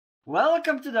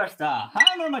Welcome to Darsta.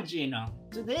 I'm Romagino.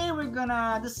 Today we're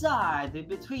gonna decide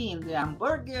between the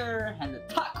hamburger and the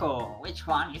taco. Which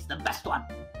one is the best one?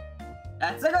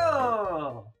 Let's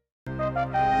go! We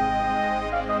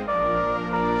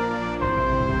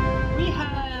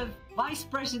have Vice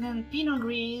President Pinot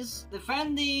Gris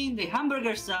defending the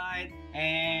hamburger side,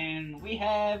 and we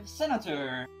have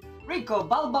Senator Rico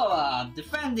Balboa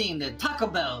defending the Taco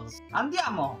Bells.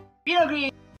 Andiamo! Pinot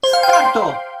Gris,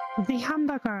 starto! The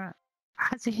hamburger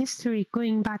has a history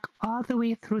going back all the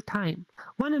way through time.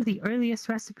 One of the earliest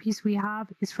recipes we have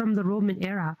is from the Roman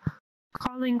era,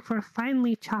 calling for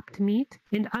finely chopped meat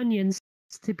and onions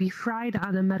to be fried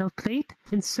on a metal plate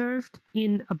and served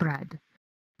in a bread.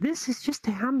 This is just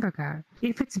a hamburger.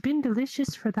 If it's been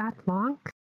delicious for that long,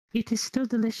 it is still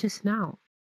delicious now.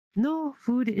 No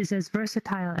food is as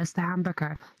versatile as the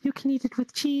hamburger. You can eat it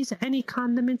with cheese, any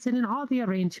condiments, and in all the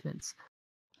arrangements.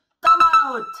 Come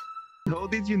out! How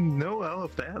did you know all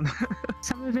of that?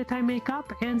 Some of it I make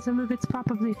up, and some of it's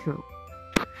probably true.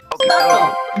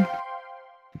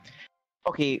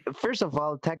 Okay, first of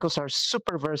all, tacos are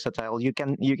super versatile. You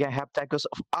can have tacos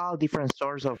of all different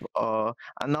sorts of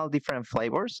and all different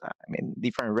flavors. I mean,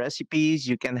 different recipes.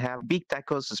 You can have big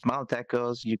tacos, small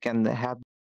tacos. You can have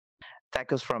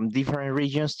tacos from different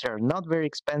regions. They're not very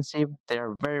expensive.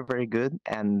 They're very, very good,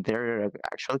 and they're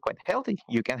actually quite healthy.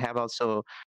 You can have also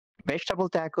vegetable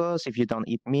tacos if you don't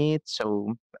eat meat.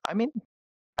 So I mean,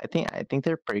 I think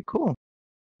they're pretty cool.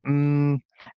 The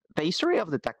history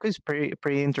of the taco is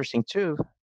pretty interesting too.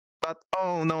 But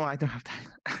oh no, I don't have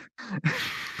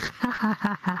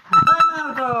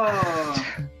Pineapple!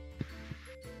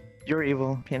 You're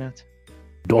evil, Peanut.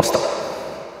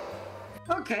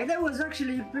 Okay, that was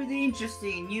actually pretty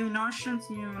interesting. New notions,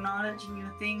 new knowledge, new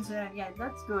things. Yeah,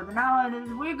 that's good. Now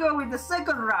we go with the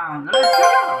second round. Let's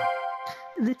go!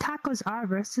 The tacos are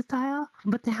versatile,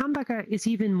 but the hamburger is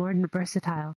even more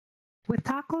versatile. With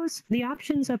tacos, the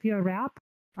options of your wrap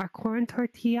are corn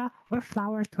tortilla or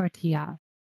flour tortilla.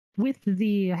 With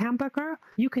the hamburger,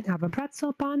 you can have a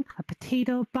pretzel bun, a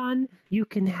potato bun, you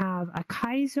can have a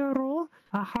Kaiser roll,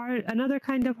 another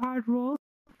kind of hard roll,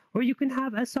 or you can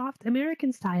have a soft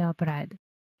American-style bread.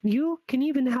 You can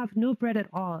even have no bread at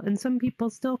all, and some people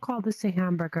still call this a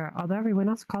hamburger, although everyone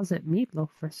else calls it meatloaf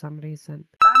for some reason.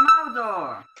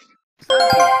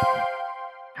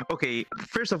 Okay,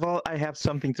 first of all, I have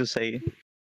something to say.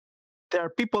 There are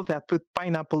people that put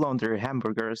pineapple on their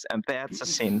hamburgers, and that's a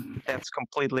sin. That's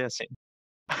completely a sin.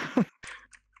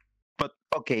 But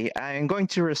okay, I'm going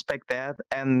to respect that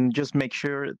and just make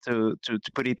sure to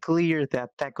put it clear that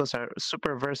tacos are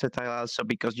super versatile also,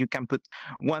 because you can put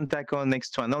one taco next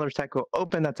to another taco,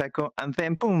 open a taco, and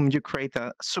then boom, you create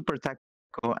a super taco,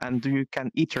 and you can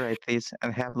iterate this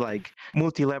and have like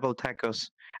multi-level tacos.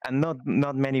 And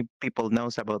not many people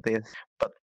knows about this,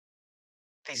 but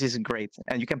this is great.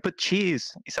 And you can put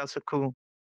cheese. It's also cool.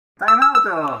 Time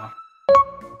out!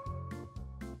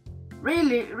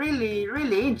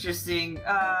 Really interesting.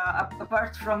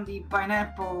 Apart from the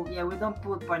pineapple, yeah, we don't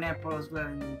put pineapple as well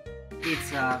in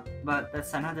pizza, but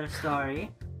that's another story.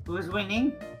 Who's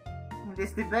winning in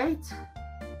this debate?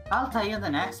 I'll tell you in the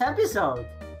next episode.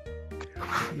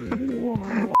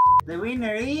 The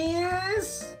winner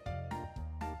is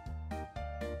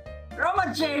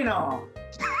Romagino.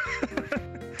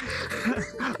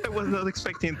 I was not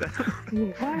expecting that.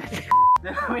 What?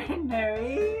 The winner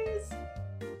is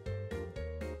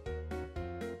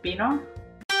Pino.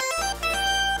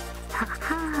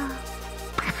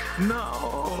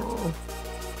 No.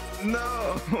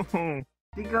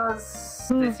 Because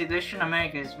the situation in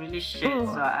America is really shit,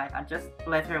 so I just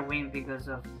let her win because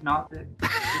of not the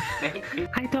debate.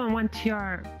 I don't want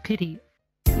your pity.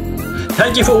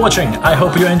 Thank you for watching, I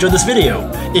hope you enjoyed this video.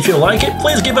 If you like it,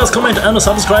 please give us a comment and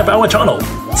subscribe our channel.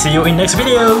 See you in next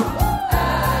video!